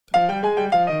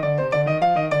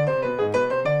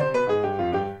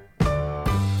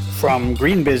From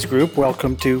GreenBiz Group,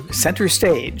 welcome to Center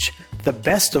Stage, the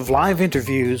best of live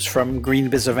interviews from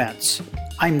GreenBiz events.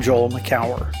 I'm Joel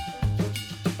McCower.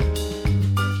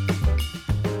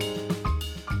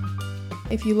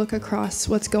 If you look across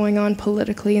what's going on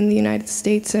politically in the United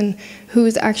States and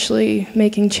who's actually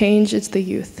making change, it's the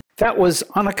youth. That was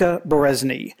Annika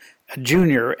Berezny, a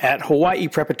junior at Hawaii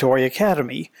Preparatory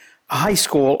Academy, a high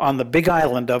school on the Big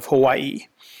Island of Hawaii.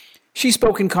 She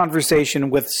spoke in conversation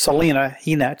with Selena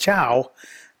Hina Chow,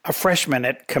 a freshman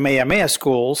at Kamehameha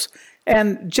Schools,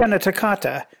 and Jenna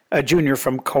Takata, a junior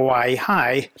from Kauai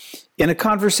High, in a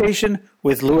conversation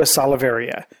with Louis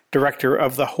Oliveria, director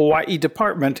of the Hawaii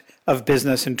Department of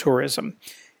Business and Tourism.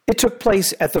 It took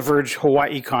place at the Verge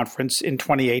Hawaii Conference in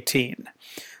 2018.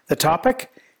 The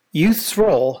topic, youth's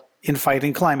role in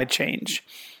fighting climate change.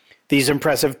 These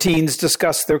impressive teens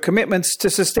discuss their commitments to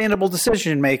sustainable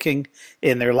decision-making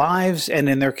in their lives and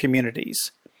in their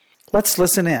communities. Let's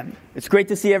listen in. It's great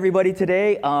to see everybody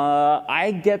today.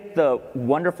 I get the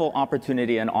wonderful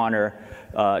opportunity and honor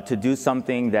to do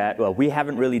something that we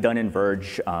haven't really done in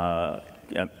Verge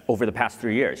over the past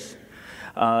 3 years.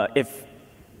 If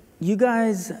you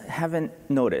guys haven't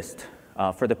noticed,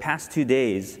 for the past 2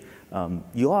 days,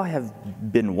 you all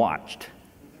have been watched.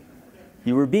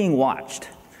 You were being watched.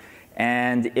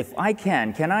 And if I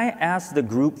can I ask the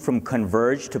group from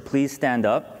Converge to please stand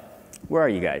up? Where are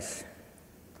you guys?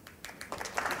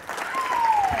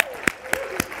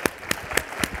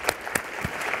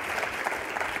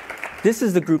 This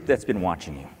is the group that's been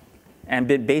watching you and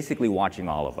been basically watching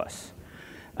all of us.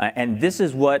 And this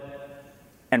is what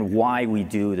and why we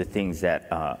do the things that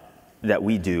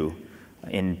we do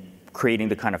in creating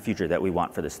the kind of future that we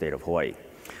want for the state of Hawaii.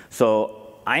 So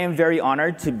I am very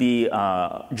honored to be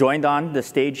joined on the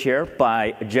stage here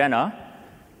by Jenna,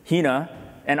 Hina,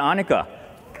 and Annika,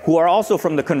 who are also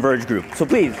from the Converge group. So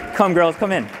please, come girls,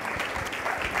 come in.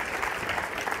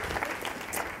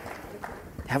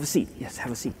 Have a seat. Yes,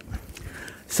 have a seat.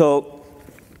 So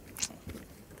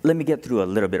let me get through a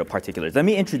little bit of particulars. Let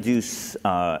me introduce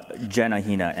Jenna,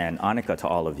 Hina, and Annika to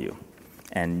all of you.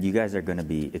 And you guys are going to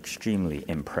be extremely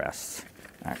impressed,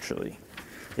 actually,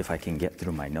 if I can get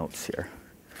through my notes here.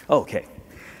 Okay.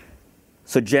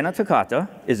 So Jenna Takata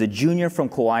is a junior from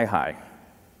Kauai High.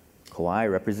 Kauai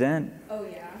represent? Oh,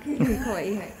 yeah.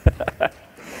 Kauai High.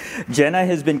 Jenna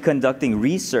has been conducting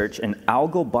research in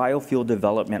algal biofuel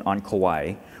development on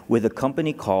Kauai with a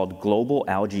company called Global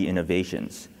Algae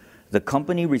Innovations. The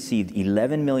company received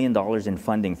 $11 million in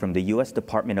funding from the U.S.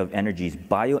 Department of Energy's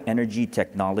Bioenergy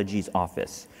Technologies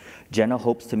Office. Jenna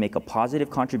hopes to make a positive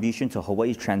contribution to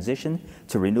Hawaii's transition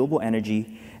to renewable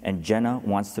energy, and Jenna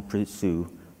wants to pursue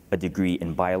a degree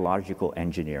in biological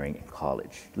engineering in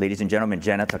college. Ladies and gentlemen,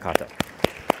 Jenna Takata.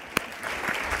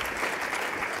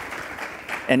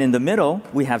 And in the middle,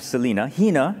 we have Selena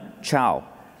Hina Chow,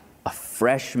 a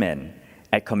freshman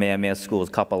at Kamehameha School's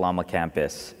Kapalama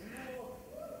campus.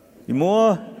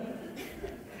 More.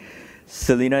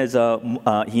 Hina is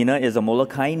a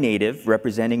Molokai native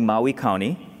representing Maui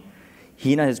County.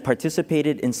 Hina has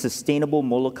participated in sustainable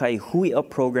Molokai Hui'a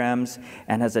programs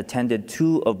and has attended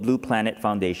 2 of Blue Planet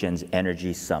Foundation's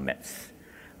energy summits.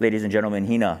 Ladies and gentlemen,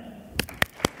 Hina.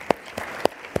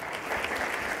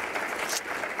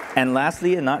 And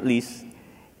lastly and not least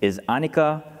is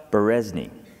Annika Berezny.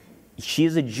 She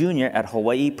is a junior at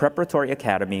Hawaii Preparatory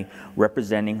Academy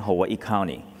representing Hawaii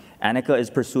County. Annika is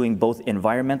pursuing both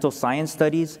environmental science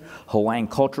studies, Hawaiian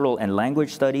cultural and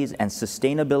language studies, and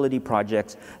sustainability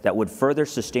projects that would further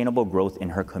sustainable growth in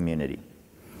her community.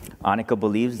 Annika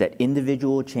believes that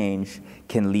individual change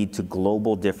can lead to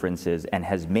global differences and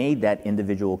has made that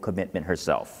individual commitment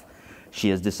herself. She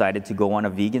has decided to go on a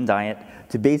vegan diet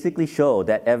to basically show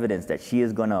that evidence that she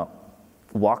is gonna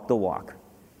walk the walk.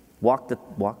 Walk the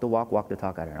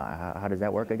talk, I don't know, how does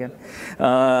that work again?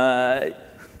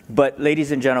 But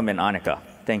ladies and gentlemen, Annika,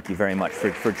 thank you very much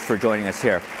for joining us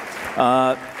here.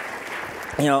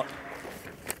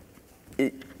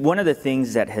 One of the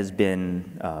things that has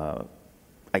been,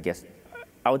 I guess,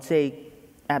 I would say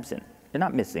absent, and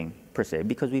not missing per se,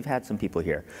 because we've had some people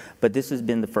here, but this has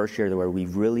been the first year where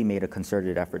we've really made a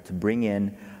concerted effort to bring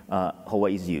in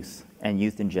Hawaii's youth and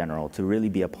youth in general to really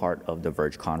be a part of the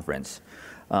Verge Conference.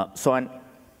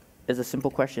 As a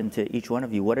simple question to each one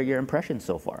of you, what are your impressions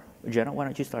so far? Jenna, why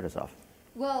don't you start us off?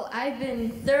 Well, I've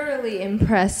been thoroughly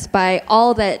impressed by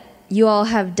all that you all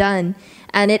have done,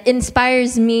 and it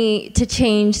inspires me to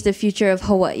change the future of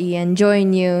Hawaii and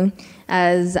join you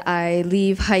as I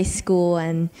leave high school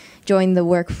and join the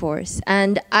workforce.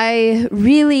 And I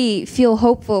really feel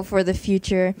hopeful for the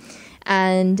future,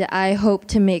 and I hope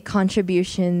to make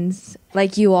contributions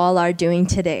like you all are doing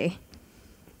today.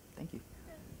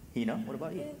 Hina, what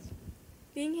about you?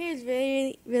 Being here is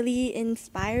very, really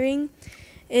inspiring.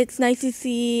 It's nice to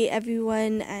see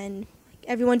everyone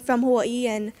from Hawaii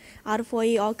and out of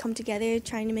Hawaii all come together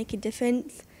trying to make a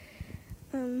difference.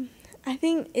 I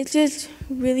think it's just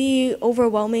really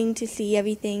overwhelming to see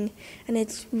everything, and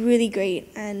it's really great,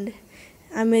 and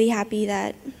I'm really happy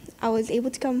that I was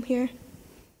able to come here.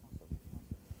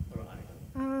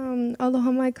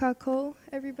 Aloha mai kako,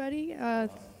 everybody.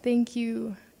 Thank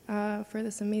you for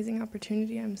this amazing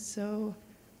opportunity. I'm so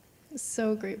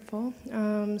grateful.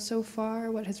 So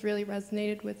far, what has really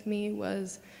resonated with me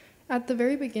was at the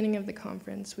very beginning of the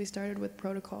conference, we started with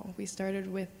protocol. We started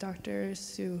with Dr.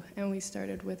 Su, and we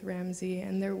started with Ramsey,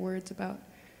 and their words about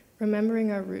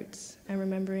remembering our roots and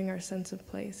remembering our sense of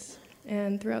place.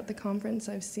 And throughout the conference,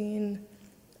 I've seen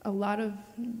a lot of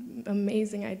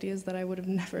amazing ideas that I would have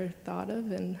never thought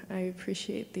of, and I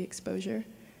appreciate the exposure.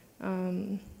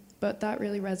 But that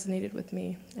really resonated with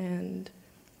me, and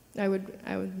I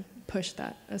would push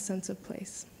that, a sense of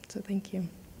place. So thank you.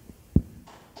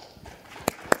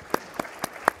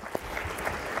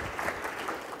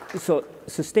 So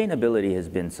sustainability has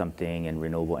been something, and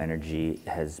renewable energy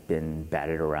has been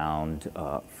batted around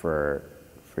for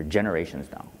generations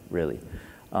now, really.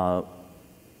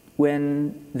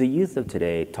 When the youth of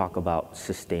today talk about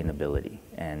sustainability,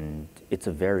 and it's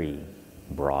a very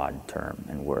broad term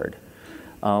and word,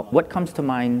 what comes to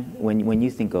mind when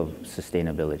you think of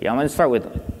sustainability? I'm going to start with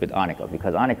Annika,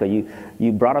 because Annika,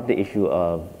 you brought up the issue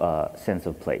of sense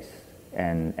of place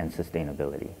and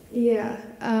sustainability. Yeah,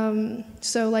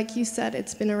 so like you said,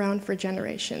 it's been around for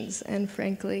generations, and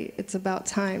frankly, it's about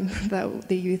time that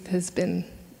the youth has been,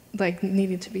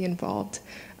 needed to be involved.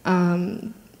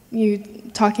 You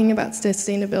talking about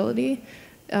sustainability,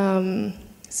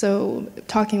 so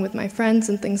talking with my friends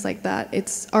and things like that,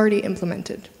 it's already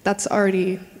implemented. That's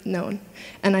already known.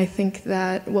 And I think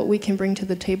that what we can bring to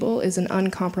the table is an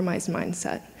uncompromised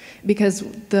mindset, because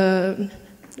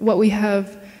what we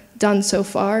have done so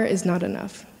far is not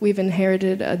enough. We've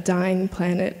inherited a dying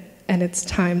planet, and it's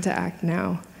time to act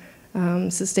now.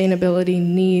 Sustainability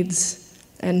needs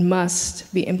and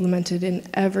must be implemented in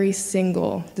every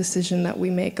single decision that we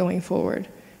make going forward.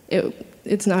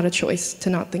 It's not a choice to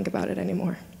not think about it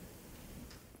anymore.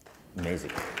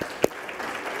 Amazing.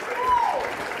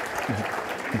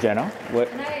 Jenna, what?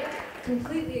 And I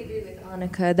completely agree with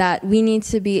Annika that we need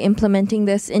to be implementing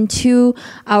this into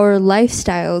our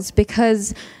lifestyles,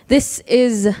 because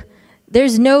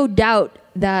there's no doubt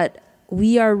that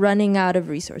we are running out of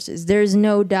resources. There's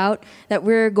no doubt that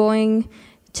we're going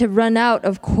to run out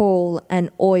of coal and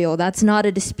oil. That's not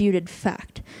a disputed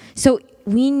fact. So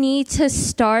we need to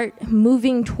start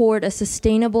moving toward a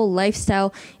sustainable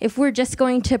lifestyle if we're just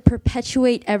going to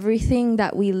perpetuate everything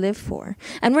that we live for.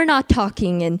 And we're not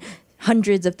talking in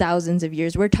hundreds of thousands of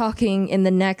years. We're talking in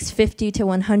the next 50 to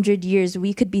 100 years,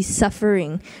 we could be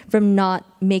suffering from not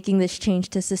making this change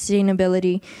to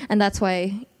sustainability. And that's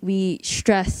why we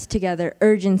stress together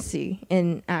urgency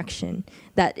in action,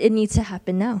 that it needs to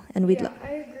happen now. And I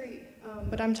agree,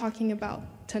 but I'm talking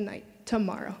about tonight,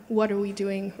 tomorrow. What are we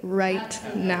doing right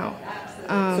now?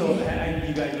 So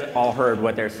you guys all heard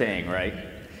what they're saying, right?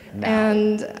 Now.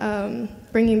 And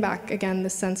bringing back, again, the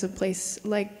sense of place,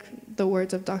 like the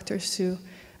words of Dr. Su,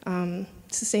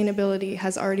 sustainability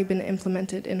has already been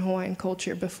implemented in Hawaiian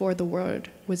culture before the word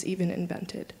was even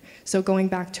invented. So going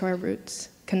back to our roots,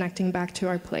 connecting back to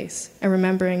our place, and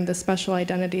remembering the special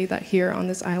identity that here on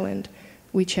this island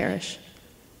we cherish.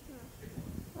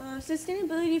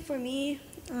 Sustainability for me,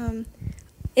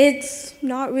 it's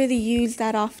not really used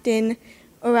that often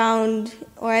around,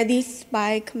 or at least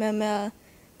by Kamehameha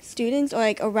students,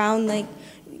 or around,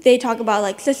 they talk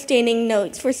about sustaining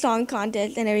notes for song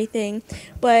contests and everything,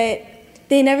 but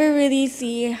they never really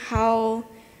see how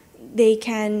they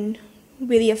can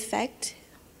really affect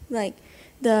the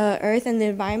earth and the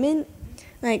environment.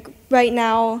 Right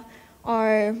now,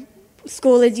 our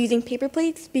school is using paper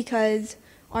plates because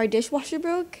our dishwasher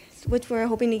broke, which we're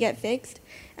hoping to get fixed.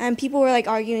 And people were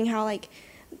arguing how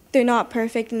they're not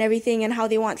perfect and everything, and how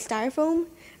they want styrofoam.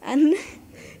 And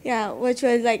yeah, which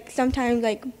was sometimes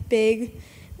big,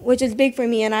 which is big for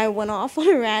me. And I went off on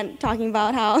a rant talking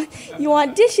about how you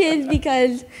want dishes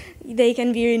because they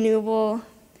can be renewable.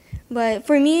 But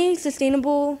for me,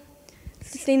 sustainability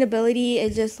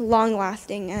is just long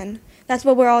lasting, and that's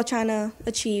what we're all trying to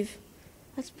achieve.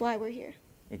 That's why we're here.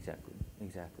 Exactly.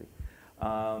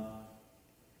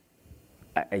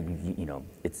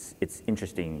 It's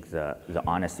interesting the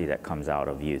honesty that comes out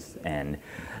of youth. And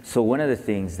so one of the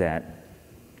things that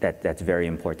that's very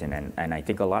important. And I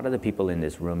think a lot of the people in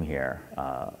this room here,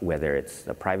 whether it's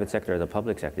the private sector or the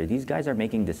public sector, these guys are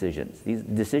making decisions. These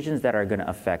decisions that are going to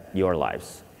affect your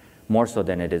lives more so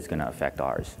than it is going to affect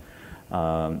ours.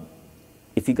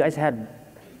 If you guys had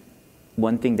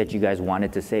one thing that you guys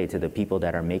wanted to say to the people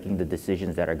that are making the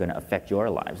decisions that are going to affect your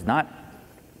lives, not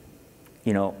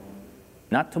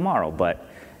tomorrow, but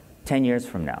 10 years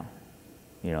from now,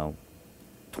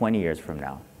 20 years from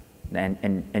now,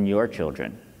 and your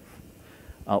children,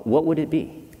 what would it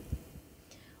be?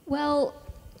 Well,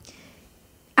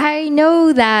 I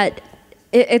know that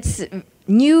it's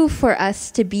new for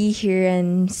us to be here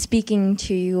and speaking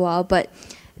to you all, but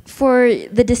for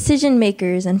the decision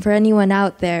makers and for anyone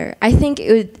out there, I think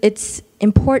it's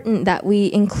important that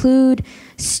we include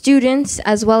students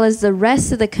as well as the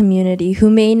rest of the community who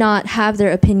may not have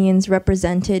their opinions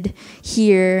represented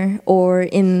here or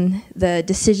in the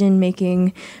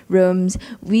decision-making rooms.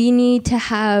 We need to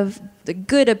have the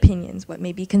good opinions, what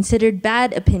may be considered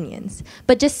bad opinions,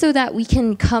 but just so that we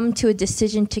can come to a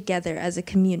decision together as a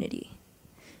community.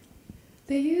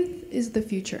 The youth is the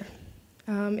future.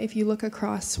 If you look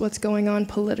across what's going on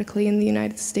politically in the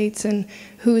United States and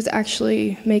who's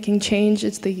actually making change,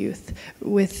 it's the youth.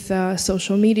 With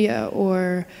social media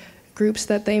or groups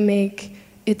that they make,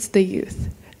 it's the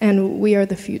youth. And we are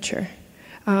the future.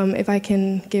 If I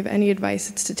can give any advice,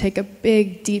 it's to take a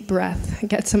big, deep breath,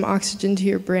 get some oxygen to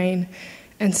your brain,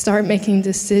 and start making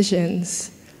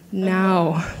decisions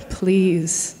now,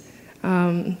 please.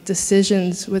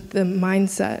 Decisions with the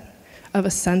mindset of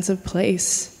a sense of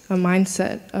place, a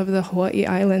mindset of the Hawaii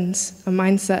Islands, a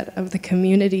mindset of the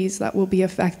communities that will be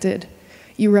affected.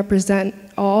 You represent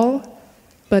all,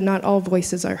 but not all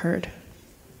voices are heard.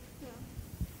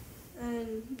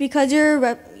 And because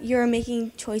you're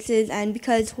making choices, and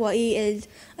because Hawaii is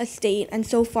a state and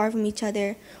so far from each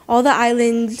other, all the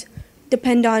islands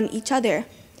depend on each other.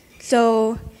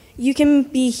 So you can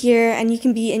be here and you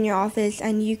can be in your office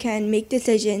and you can make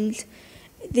decisions.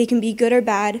 They can be good or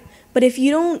bad. But if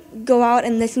you don't go out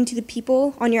and listen to the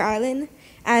people on your island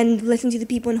and listen to the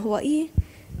people in Hawaii,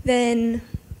 then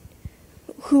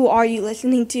who are you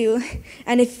listening to?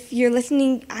 And if you're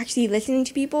actually listening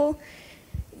to people,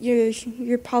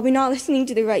 you're probably not listening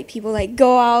to the right people. Like,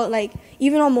 go out, like,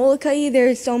 even on Molokai,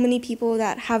 there's so many people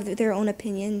that have their own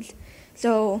opinions.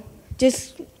 So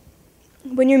just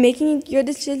when you're making your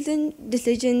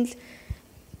decisions,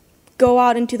 go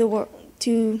out into the world,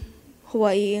 to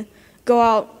Hawaii, go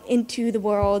out into the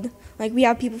world. Like, we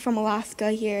have people from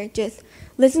Alaska here. Just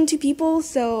listen to people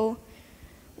so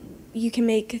you can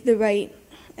make the right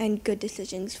and good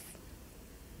decisions.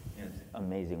 It's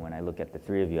amazing when I look at the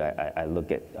three of you. I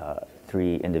look at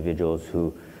three individuals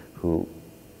who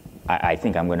I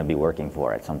think I'm going to be working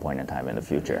for at some point in time in the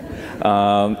future.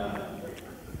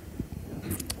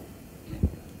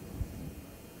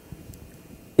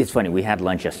 It's funny, we had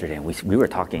lunch yesterday, and we were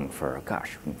talking for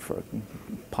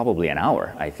probably an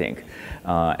hour, I think,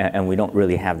 and we don't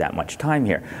really have that much time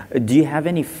here. Do you have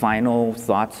any final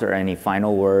thoughts or any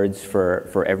final words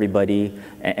for everybody,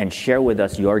 and share with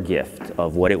us your gift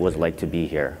of what it was like to be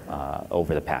here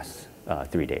over the past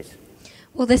 3 days?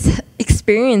 Well, this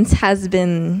experience has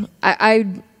been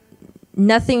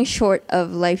nothing short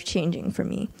of life-changing for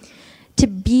me. To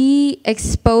be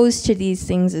exposed to these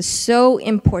things is so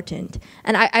important.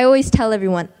 And I always tell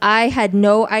everyone, I had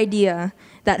no idea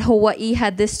that Hawaii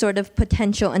had this sort of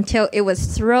potential until it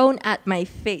was thrown at my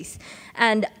face.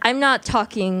 And I'm not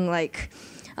talking like,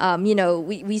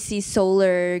 we see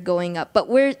solar going up, but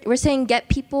we're saying get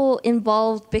people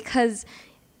involved, because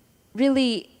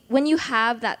really, when you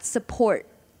have that support,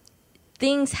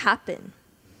 things happen.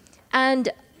 And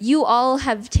you all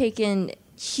have taken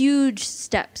huge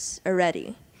steps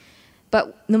already.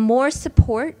 But the more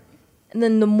support, and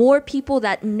then the more people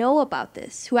that know about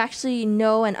this, who actually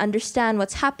know and understand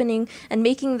what's happening, and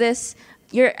making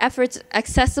your efforts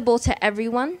accessible to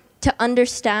everyone to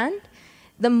understand,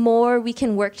 the more we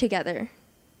can work together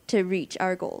to reach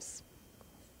our goals.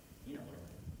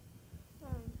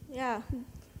 Yeah,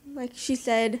 like she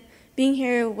said, being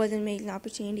here was an amazing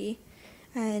opportunity.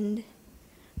 And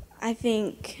I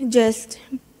think just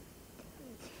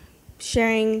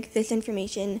sharing this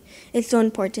information is so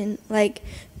important. Like,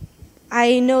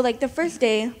 I know, like, the first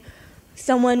day,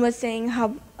 someone was saying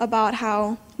about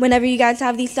how whenever you guys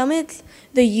have these summits,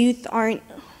 the youth aren't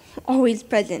always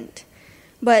present.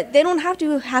 But they don't have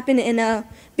to happen in a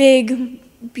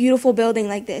big, beautiful building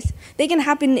like this. They can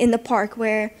happen in the park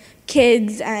where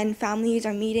kids and families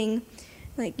are meeting.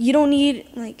 Like, you don't need,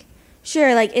 like,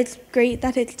 sure, like it's great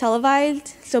that it's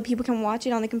televised so people can watch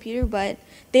it on the computer, but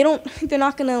they're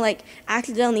not gonna like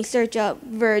accidentally search up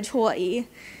Verge Hawaii.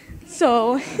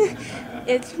 So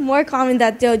it's more common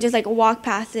that they'll just like walk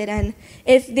past it, and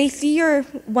if they see your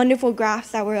wonderful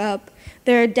graphs that were up,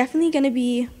 they're definitely gonna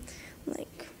be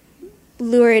like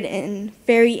lured and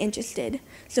very interested.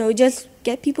 So just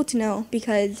get people to know,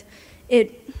 because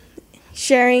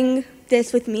sharing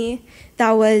this with me,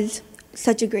 that was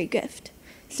such a great gift.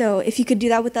 So if you could do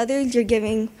that with others, you're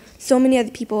giving so many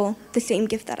other people the same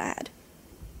gift that I had.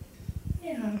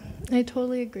 Yeah, I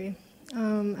totally agree.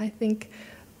 I think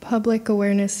public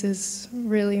awareness is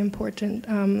really important.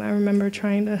 I remember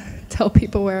trying to tell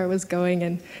people where I was going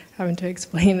and having to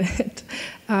explain it.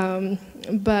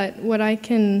 But what I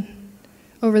can,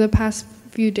 over the past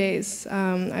few days,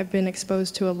 I've been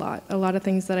exposed to a lot of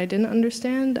things that I didn't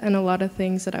understand and a lot of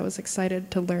things that I was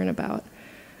excited to learn about.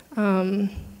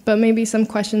 But maybe some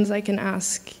questions I can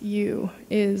ask you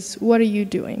is, what are you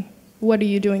doing? What are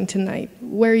you doing tonight?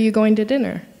 Where are you going to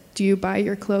dinner? Do you buy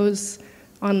your clothes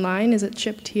online? Is it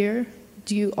shipped here?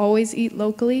 Do you always eat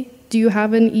locally? Do you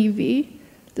have an EV?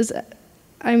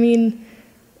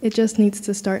 It just needs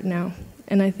to start now.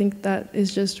 And I think that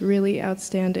is just really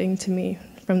outstanding to me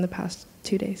from the past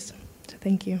 2 days. So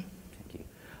thank you. Thank you.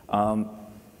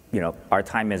 Our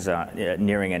time is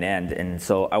nearing an end, and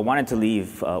so I wanted to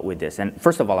leave with this. And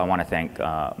first of all, I want to thank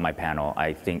my panel.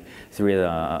 I think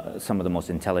some of the most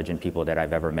intelligent people that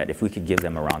I've ever met. If we could give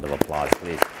them a round of applause,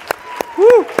 please.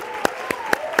 Woo!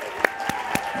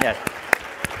 Yes.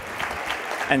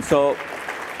 And so,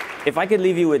 if I could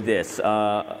leave you with this.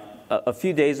 A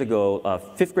few days ago,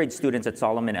 fifth grade students at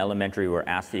Solomon Elementary were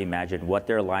asked to imagine what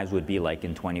their lives would be like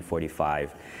in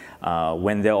 2045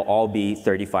 when they'll all be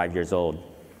 35 years old.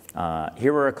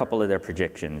 Here were a couple of their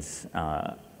predictions.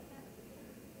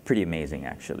 Pretty amazing,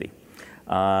 actually.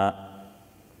 I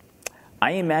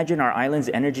imagine our island's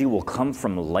energy will come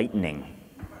from lightning.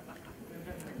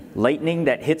 Lightning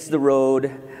that hits the road.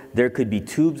 There could be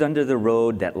tubes under the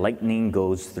road that lightning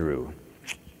goes through.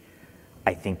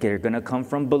 I think they're going to come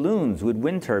from balloons with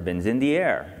wind turbines in the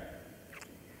air.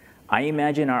 I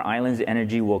imagine our island's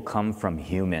energy will come from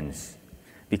humans,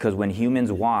 because when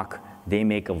humans walk, they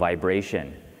make a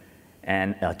vibration,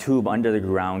 and a tube under the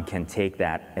ground can take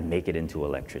that and make it into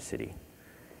electricity.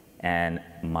 And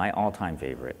my all-time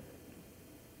favorite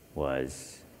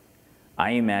was,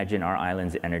 I imagine our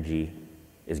island's energy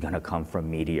is going to come from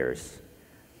meteors.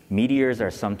 Meteors are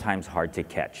sometimes hard to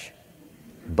catch,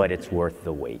 but it's worth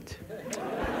the wait.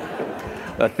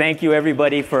 Thank you,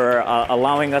 everybody, for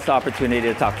allowing us the opportunity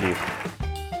to talk to you.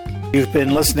 You've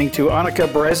been listening to Annika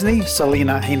Berezny,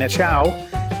 Selena Hinachau,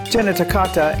 Jenna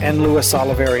Takata, and Louis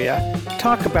Oliveria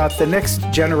talk about the next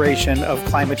generation of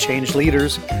climate change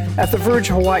leaders at the Verge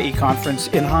Hawaii Conference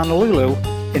in Honolulu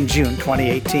in June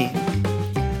 2018.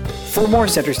 For more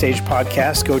Center Stage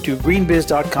podcasts, go to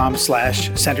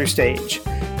greenbiz.com/centerstage.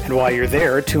 And while you're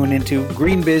there, tune into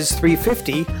GreenBiz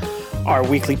 350, our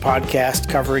weekly podcast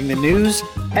covering the news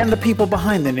and the people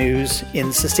behind the news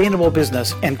in sustainable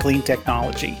business and clean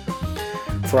technology.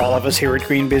 For all of us here at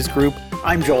GreenBiz Group,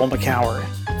 I'm Joel McCower.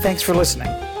 Thanks for listening.